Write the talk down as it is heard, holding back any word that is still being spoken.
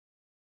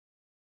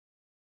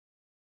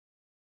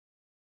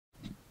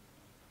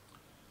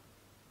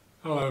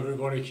Hello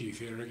everybody, Keith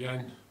here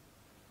again.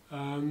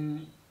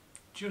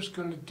 Just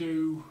going to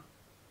do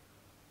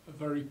a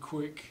very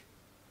quick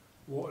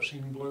what's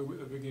in bloom at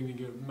the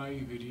beginning of May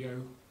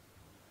video.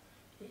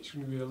 It's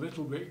going to be a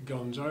little bit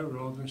gonzo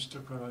rather than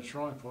stuck on a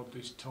tripod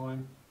this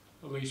time,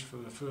 at least for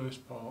the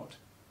first part,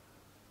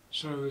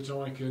 so that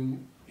I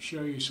can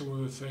show you some of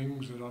the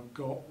things that I've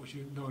got which are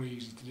not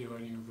easy to do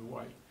any other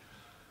way.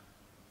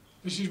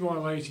 This is my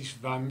latest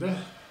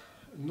Vanda,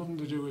 nothing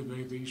to do with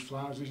me, these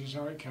flowers, this is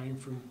how it came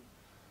from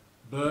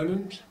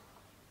Burnham's.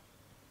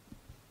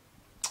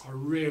 I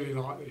really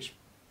like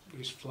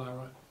this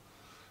flower.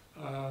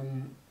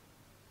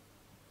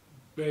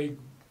 Big,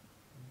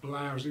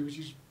 blousy, which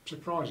is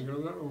surprising. I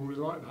don't really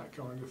like that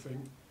kind of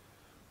thing.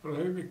 But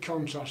I think the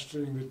contrast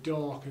between the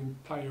dark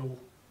and pale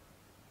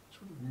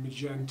sort of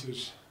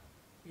magentas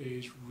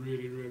is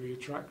really, really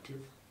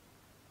attractive.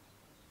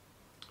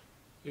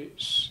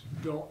 It's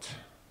got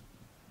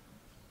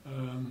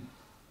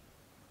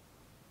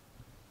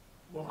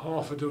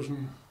half a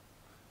dozen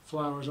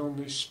flowers on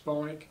this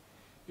spike.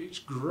 It's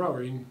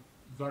growing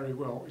very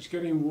well. It's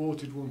getting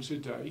watered once a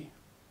day.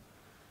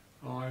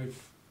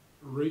 I've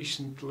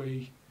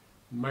recently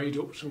made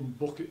up some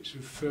buckets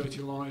of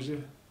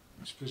fertiliser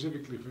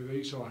specifically for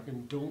these, so I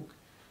can dunk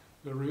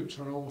the roots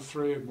on all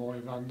three of my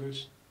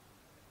Vandas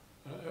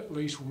at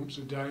least once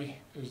a day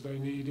as they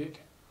need it,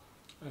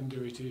 and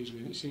do it easily,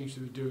 and it seems to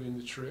be doing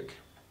the trick.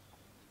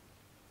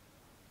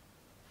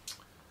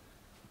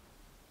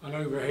 And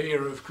over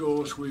here, of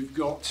course, we've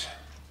got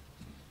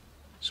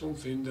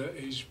something that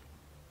is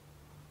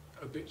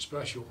a bit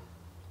special.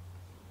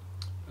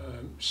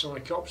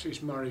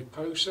 Psychopsis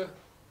mariposa,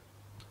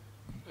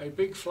 a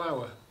big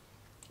flower.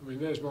 I mean,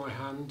 there's my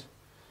hand.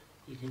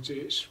 You can see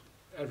it's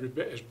every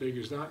bit as big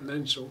as that and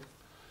then some.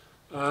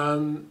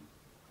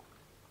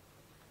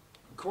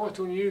 Quite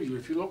unusual.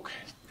 If you look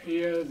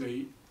here,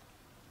 the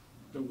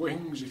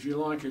wings, if you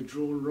like, are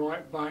drawn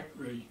right back.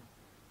 The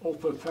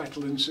upper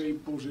petal and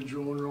sepals are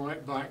drawn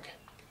right back.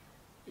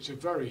 It's a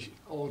very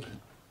odd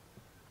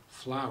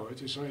flower,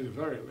 to say the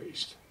very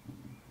least,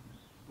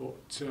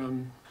 but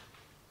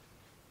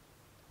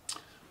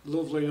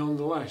lovely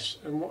nonetheless.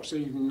 And what's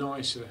even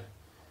nicer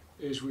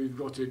is we've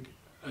got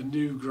a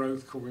new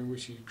growth coming,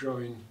 which is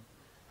growing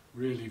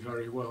really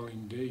very well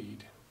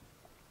indeed.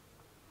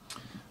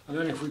 And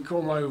then if we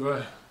come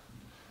over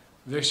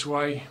this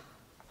way,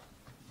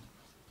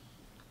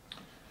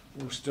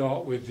 we'll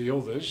start with the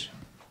others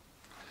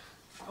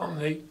on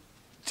the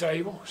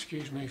table.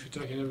 Excuse me for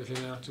taking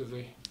everything out of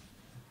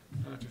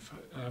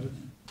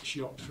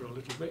shot for a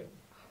little bit.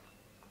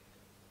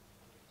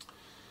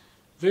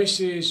 This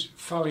is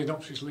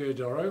Phalaenopsis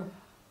Leodoro.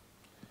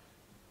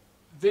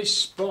 This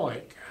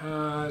spike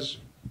has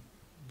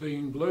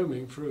been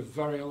blooming for a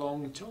very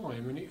long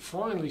time, and it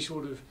finally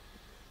sort of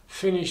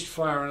finished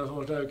flowering. I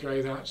thought,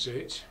 okay, that's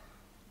it.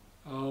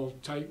 I'll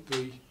take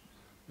the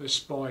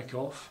spike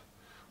off.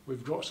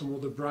 We've got some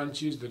other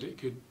branches that it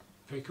could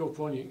pick up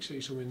on. You can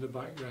see some in the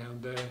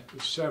background there.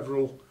 There's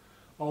several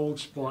old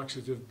spikes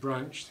that have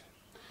branched.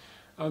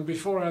 And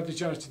before I had the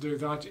chance to do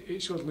that,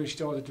 it suddenly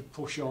started to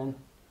push on,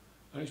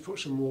 and it's put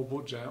some more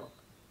buds out,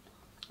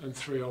 and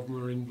three of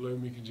them are in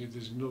bloom. You can see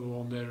there's another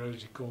one there ready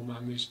to come,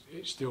 and it's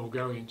still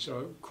going.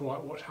 So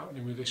quite what's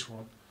happening with this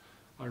one,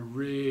 I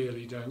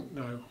really don't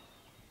know.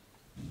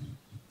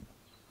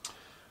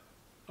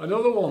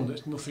 Another one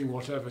that's nothing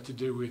whatever to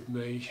do with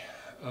me,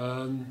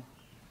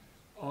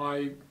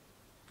 I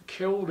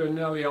killed a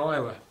Nellie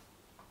Isla,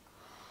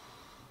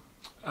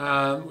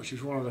 which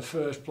is one of the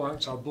first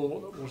plants I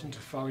bought that wasn't a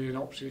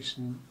Phalaenopsis,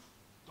 and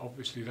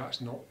obviously that's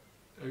not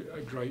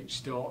a great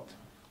start,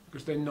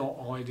 because they're not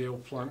ideal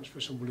plants for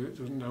somebody that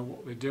doesn't know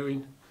what they're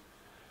doing.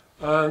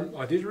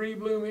 I did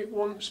rebloom it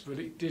once, but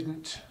it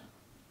didn't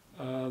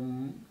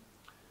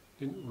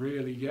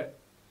really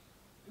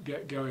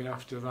get going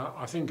after that.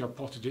 I think I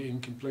potted it in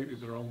completely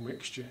the wrong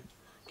mixture,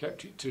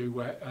 kept it too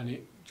wet, and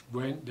it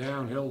went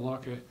downhill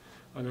like an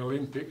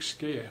Olympic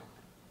skier.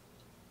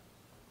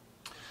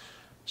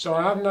 So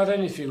I haven't had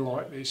anything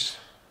like this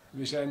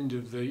end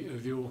of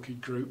the orchid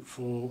group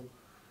for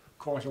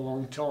quite a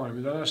long time,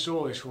 and then I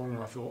saw this one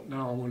and I thought,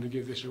 now I'm going to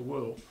give this a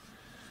whirl.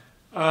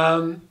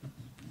 I've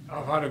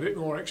had a bit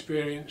more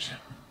experience,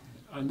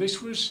 and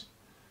this was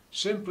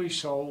simply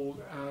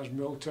sold as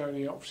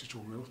Miltoniopsis,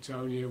 or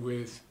Miltonia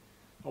with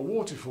a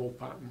waterfall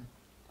pattern.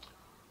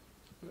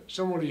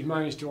 Somebody's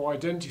managed to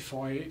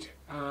identify it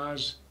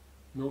as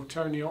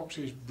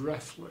Miltoniopsis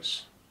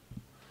breathless,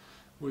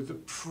 with the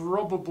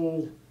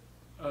probable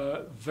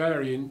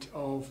variant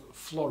of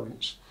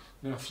Florence.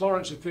 Now,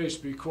 Florence appears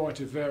to be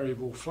quite a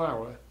variable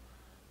flower,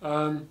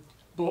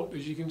 but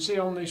as you can see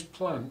on this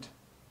plant,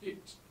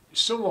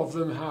 some of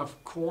them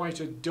have quite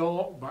a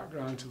dark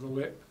background to the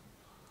lip,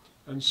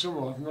 and some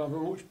of them have a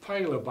much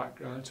paler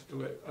background to the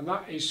lip, and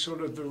that is sort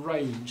of the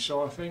range.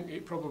 So I think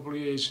it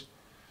probably is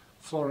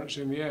Florence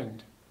in the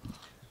end.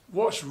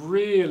 What's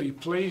really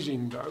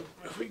pleasing though,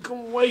 if we come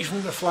away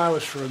from the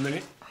flowers for a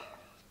minute,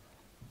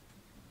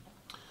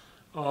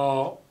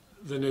 are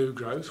the new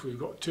growth. We've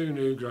got two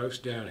new growths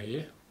down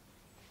here.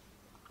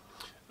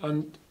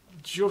 And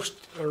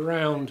just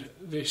around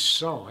this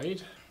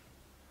side,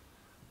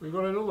 we've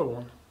got another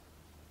one,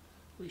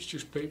 which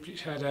just peeped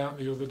its head out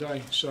the other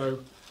day. So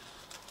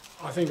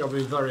I think I've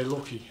been very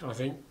lucky. I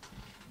think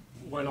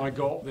when I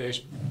got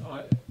this,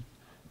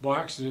 by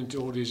accident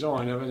or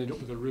design, I've ended up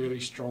with a really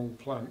strong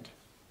plant.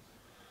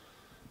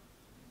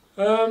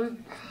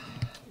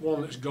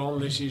 One that's gone,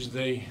 this is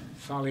the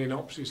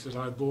Phalaenopsis that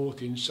I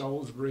bought in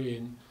Salisbury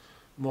in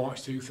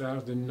March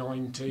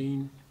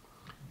 2019.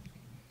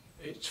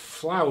 It's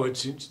flowered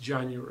since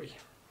January,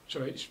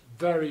 so it's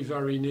very,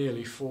 very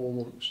nearly 4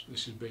 months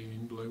this has been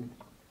in bloom.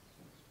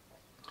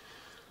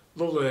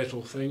 Lovely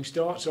little thing,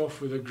 starts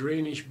off with a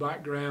greenish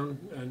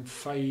background and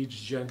fades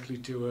gently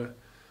to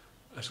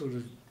a sort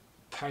of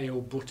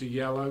pale butter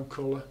yellow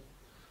colour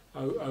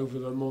over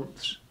the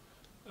months.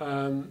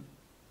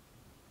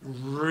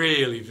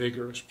 Really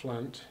vigorous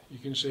plant. You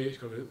can see it's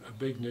got a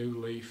big new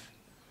leaf,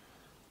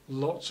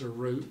 lots of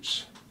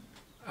roots,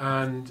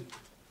 and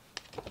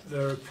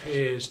there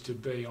appears to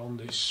be on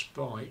this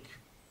spike,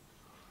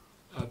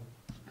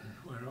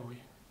 where are we?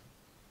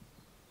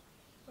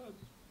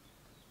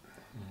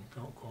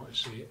 Can't quite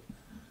see it,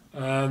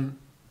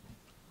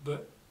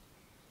 but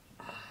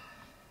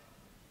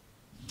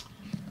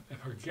if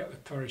I could get the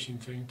perishing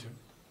thing to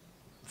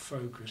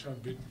focus,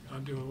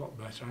 I'd do a lot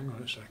better. Hang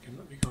on a second,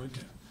 let me go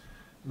into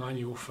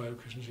manual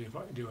focus and see if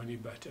I can do any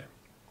better.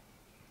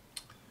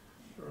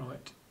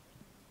 Right.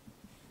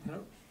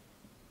 No.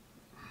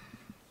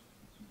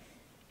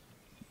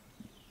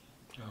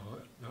 Oh,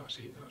 that's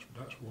it.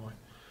 That's why.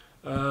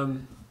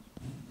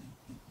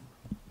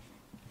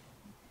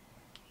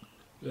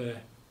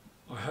 There.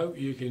 I hope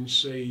you can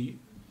see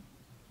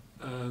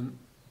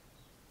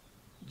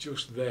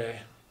just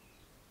there.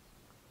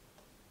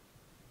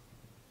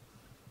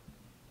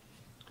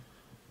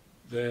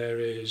 There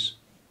is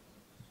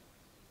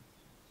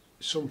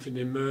something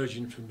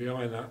emerging from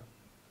behind that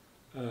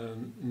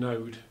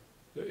node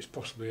that is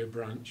possibly a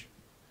branch.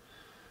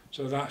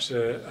 So that's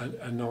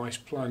a nice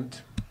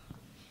plant.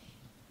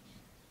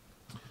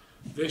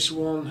 This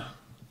one,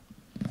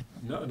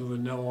 another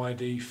no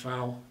ID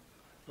fowl,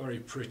 very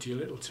pretty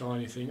little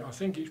tiny thing. I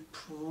think it's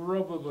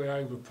probably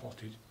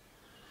overpotted.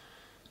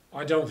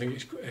 I don't think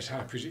it's as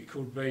happy as it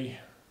could be.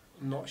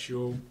 I'm not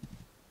sure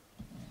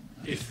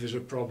if there's a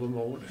problem.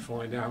 I want to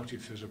find out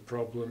if there's a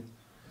problem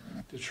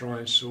to try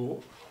and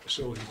sort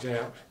it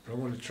out. But I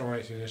want to try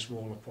it in a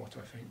smaller pot,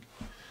 I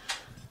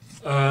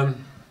think.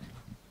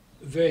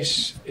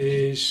 This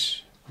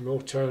is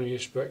Miltonia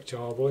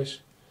spectabilis,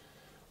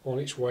 on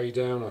its way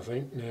down, I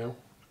think, now.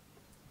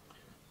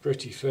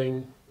 Pretty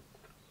thing.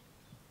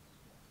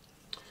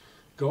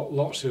 Got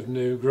lots of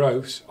new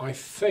growth. I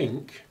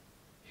think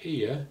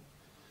here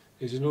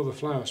is another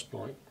flower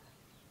spike.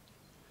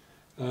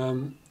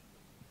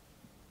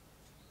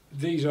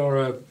 These are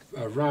a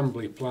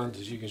rambly plant,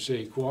 as you can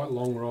see, quite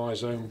long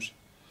rhizomes.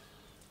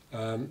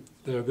 They're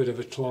a bit of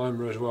a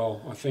climber as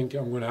well. I think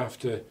I'm going to have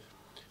to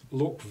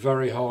look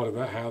very hard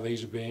about how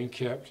these are being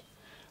kept.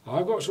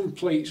 I've got some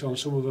pleats on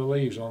some of the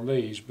leaves on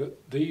these, but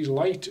these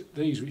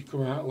which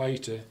come out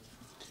later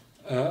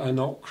are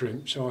not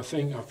crimped, so I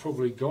think I've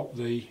probably got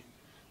the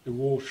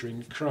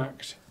watering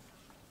cracked.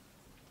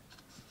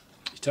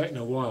 It's taken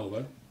a while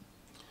though.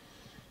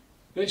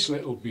 This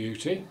little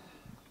beauty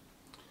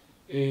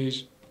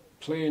is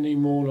Pleione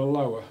Morna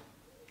Lower.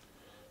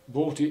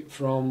 Bought it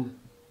from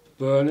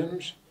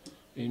Burnham's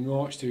in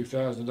March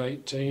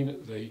 2018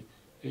 at the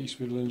East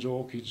Midlands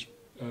Orchids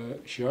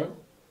show.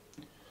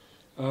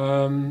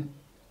 A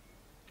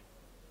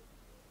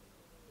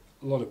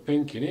lot of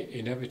pink in it,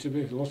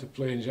 inevitably. A lot of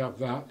Pleones have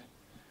that,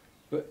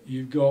 but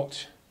you've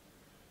got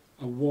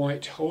a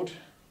white hood,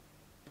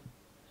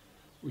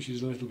 which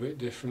is a little bit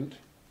different.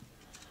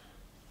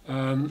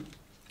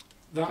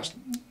 That's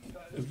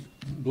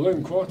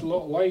bloomed quite a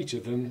lot later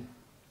than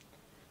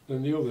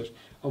the others.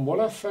 And what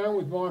I've found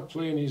with my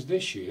Pleones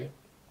this year,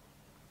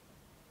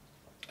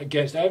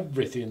 against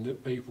everything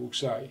that people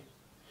say,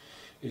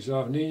 is that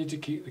I've needed to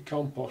keep the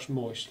compost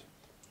moist.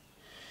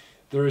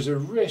 There is a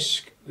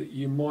risk that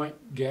you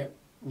might get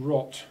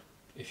rot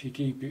if you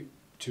keep it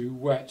too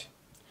wet.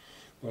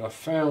 What I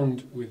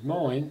found with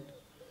mine,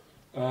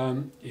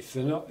 if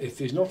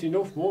there's not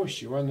enough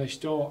moisture when they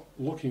start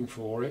looking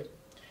for it,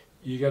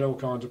 you get all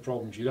kinds of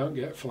problems. You don't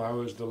get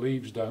flowers, the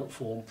leaves don't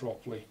form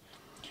properly.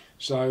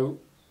 So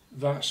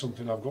that's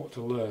something I've got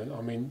to learn.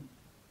 I mean,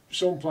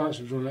 some plants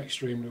have done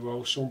extremely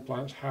well, some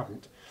plants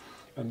haven't.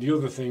 And the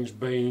other thing's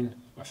been,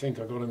 I think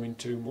I got them in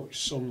too much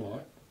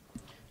sunlight.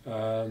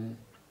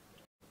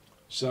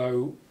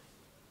 So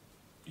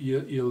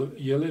you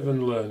live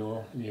and learn,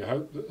 and you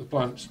hope that the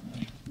plants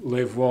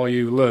live while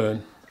you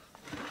learn.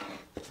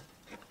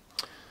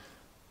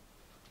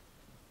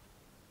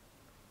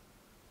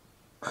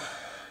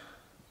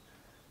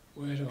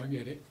 Where do I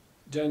get it?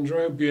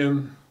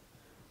 Dendrobium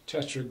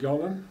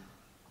tetragonum.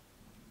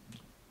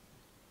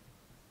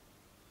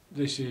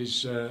 This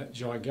is the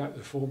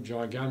form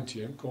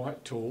giganteum,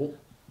 quite tall.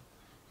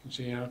 You can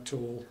see how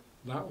tall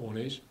that one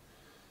is.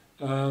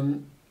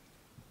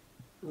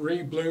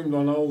 Rebloomed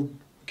on old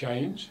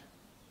canes.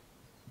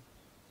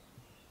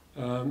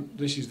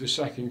 This is the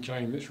second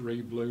cane that's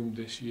rebloomed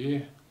this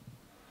year,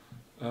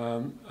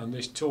 and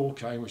this tall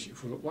cane, which it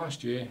put up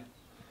last year,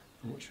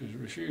 and which was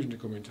refusing to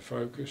come into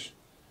focus,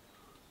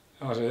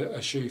 has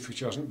a sheath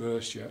which hasn't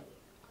burst yet.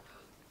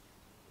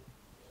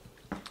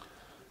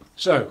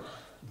 So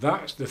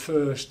that's the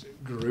first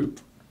group,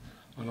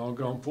 and I'll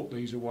go and put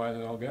these away,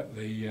 and then I'll get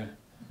the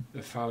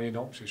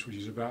Phalaenopsis, which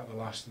is about the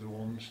last of the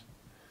ones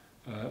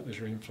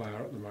that are in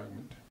flower at the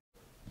moment.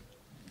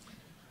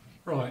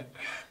 Right,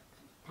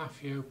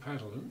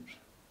 Paphiopedilums.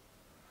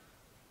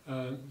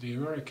 The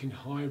American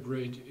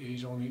hybrid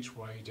is on its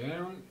way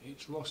down.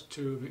 It's lost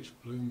 2 of its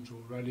blooms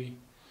already,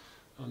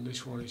 and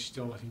this one is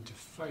starting to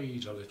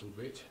fade a little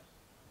bit.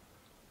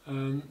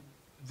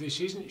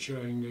 This isn't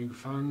showing new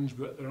fans,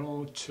 but there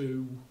are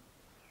 2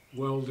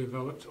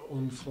 well-developed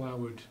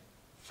unflowered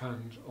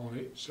fans on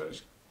it, so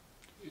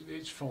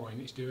it's fine,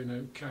 it's doing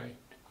okay.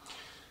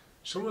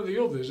 Some of the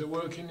others are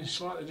working in a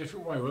slightly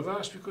different way. Well,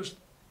 that's because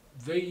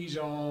these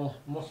are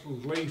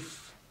mottled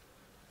leaf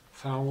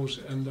phals,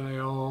 and they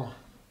are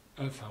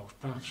phals,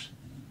 paphs,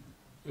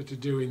 that are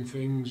doing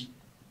things,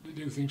 that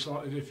do things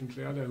slightly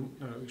differently. I don't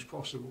know, it's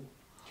possible.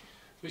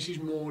 This is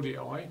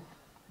Maudii.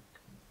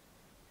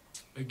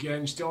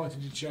 Again, starting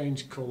to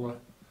change colour.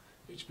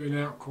 It's been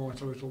out quite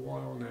a little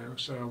while now,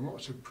 so I'm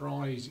not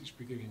surprised it's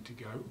beginning to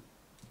go.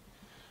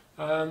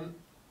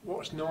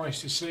 What's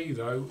nice to see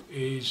though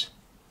is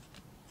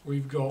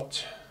we've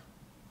got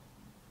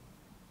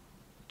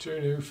 2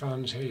 new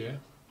fans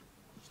here,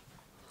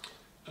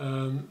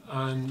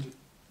 and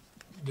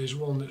there's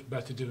one that's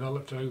better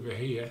developed over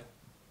here,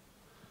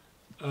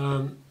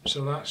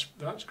 so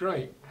that's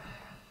great.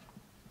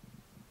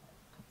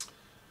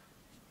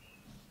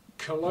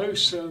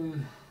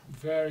 Callosum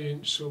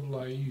variant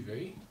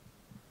Sublaevi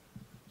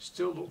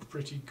still looks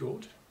pretty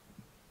good.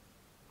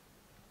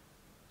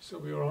 Still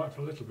be alright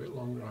for a little bit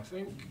longer, I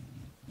think.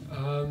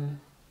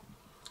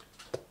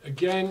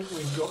 Again,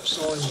 we've got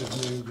signs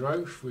of new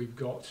growth. We've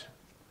got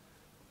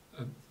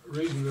a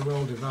reasonably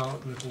well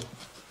developed little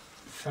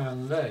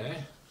fan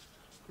there,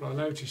 but I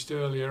noticed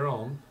earlier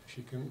on, if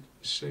you can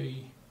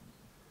see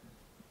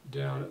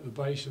down at the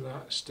base of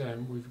that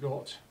stem, we've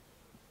got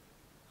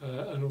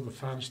another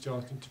fan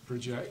starting to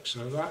project,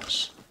 so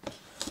that's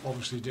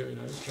obviously doing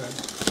okay.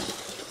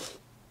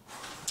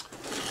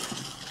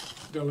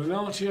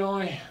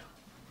 Delenatii,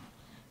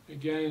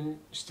 again,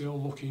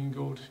 still looking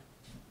good.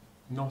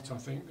 Not, I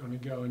think, going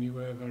to go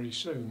anywhere very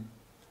soon.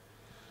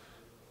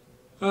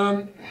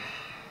 I've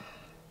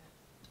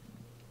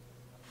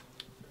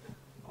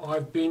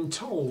been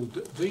told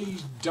that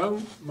these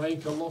don't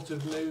make a lot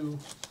of new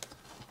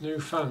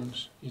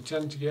fans. You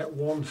tend to get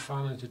 1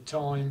 fan at a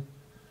time,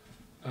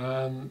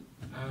 and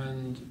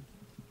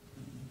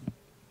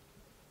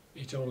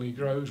it only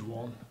grows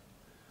 1.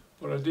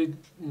 But I did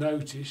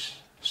notice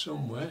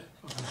somewhere,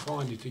 if I can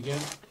find it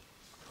again.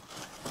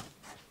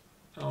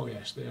 Oh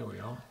yes, there we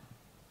are.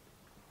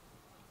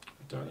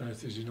 I don't know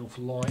if there's enough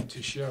light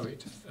to show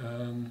it.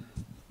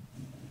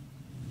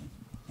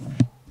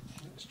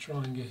 Let's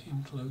try and get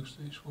in close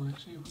this way,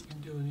 see if we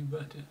can do any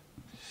better.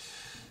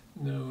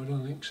 No, I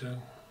don't think so.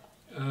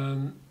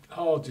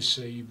 Hard to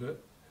see,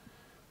 but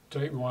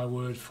take my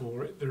word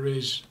for it, there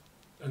is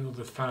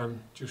another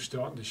fan just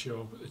starting to show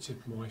up at the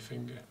tip of my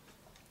finger.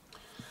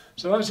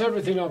 So that's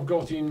everything I've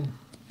got in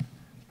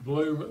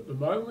bloom at the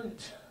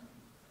moment.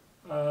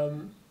 A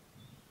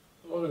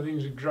lot of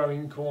things are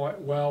growing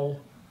quite well.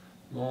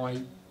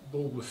 My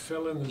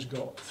Bulbophyllum has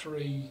got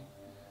 3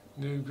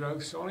 new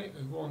growths on it,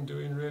 and 1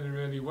 doing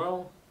really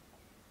well.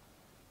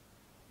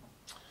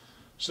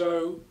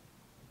 So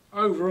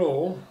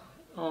overall,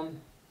 I'm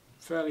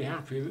fairly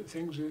happy that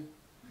things are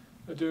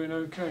doing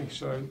okay.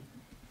 So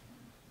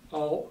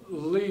I'll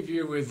leave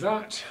you with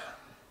that,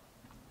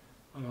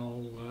 and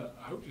I'll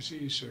hope to see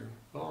you soon.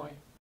 Bye.